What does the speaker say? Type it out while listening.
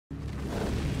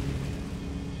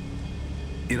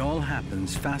It all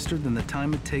happens faster than the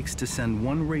time it takes to send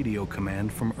one radio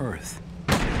command from Earth.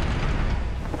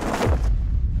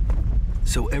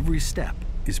 So every step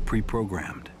is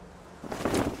pre-programmed.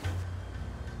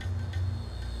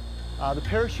 The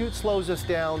parachute slows us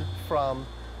down from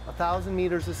 1,000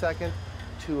 meters a second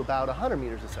to about 100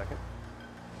 meters a second.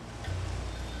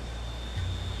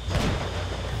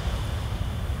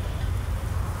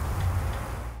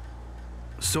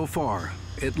 So far,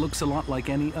 it looks a lot like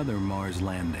any other Mars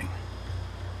landing.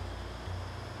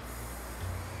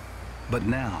 But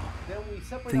now,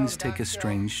 things take a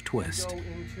strange twist. Go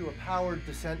into a powered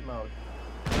descent mode.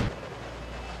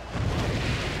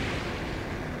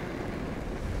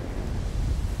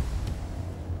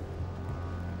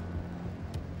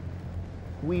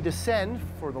 We descend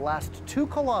for the last 2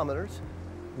 kilometers,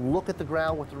 look at the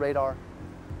ground with the radar,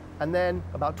 and then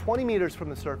about 20 meters from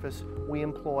the surface, we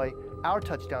employ our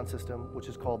touchdown system, which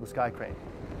is called the Sky Crane.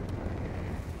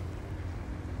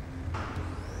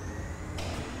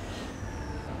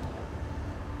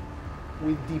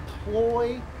 We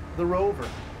deploy the rover.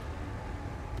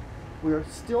 We are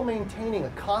still maintaining a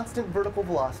constant vertical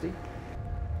velocity.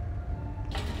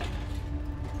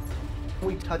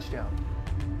 We touch down.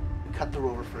 Cut the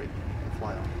rover free and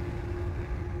fly off.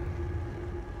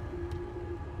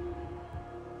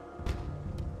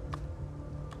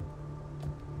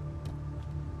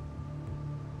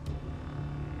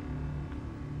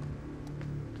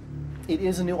 It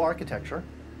is a new architecture,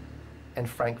 and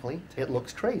frankly, it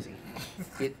looks crazy.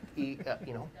 It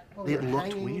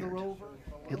looked weird.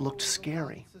 It looked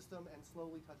scary.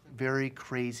 Very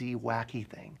crazy, wacky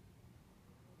thing.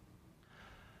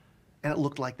 And it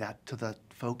looked like that to the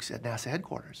folks at NASA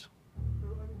headquarters.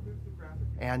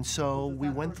 And so we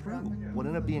went through what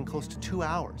ended up being close to 2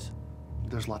 hours.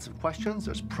 There's lots of questions,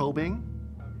 there's probing.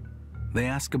 They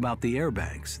ask about the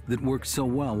airbags that worked so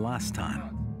well last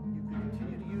time.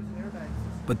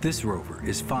 But this rover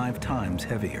is 5 times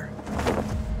heavier.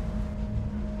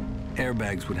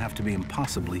 Airbags would have to be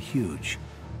impossibly huge.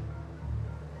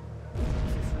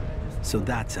 So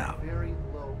that's out.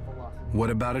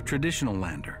 What about a traditional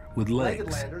lander with legs?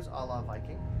 Legged landers, a la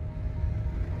Viking.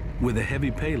 With a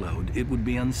heavy payload, it would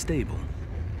be unstable,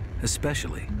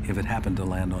 especially if it happened to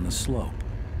land on a slope.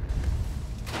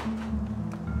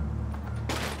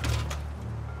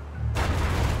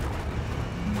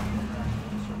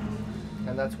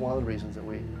 And that's one of the reasons that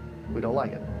we don't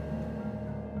like it.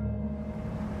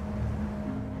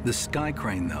 The Sky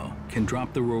Crane, though, can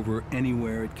drop the rover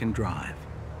anywhere it can drive.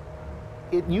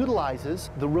 It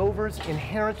utilizes the rover's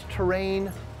inherent terrain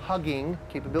hugging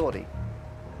capability.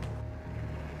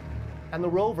 And the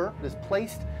rover is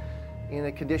placed in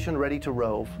a condition ready to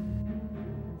rove.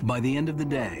 By the end of the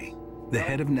day, the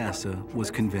head of NASA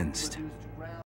was convinced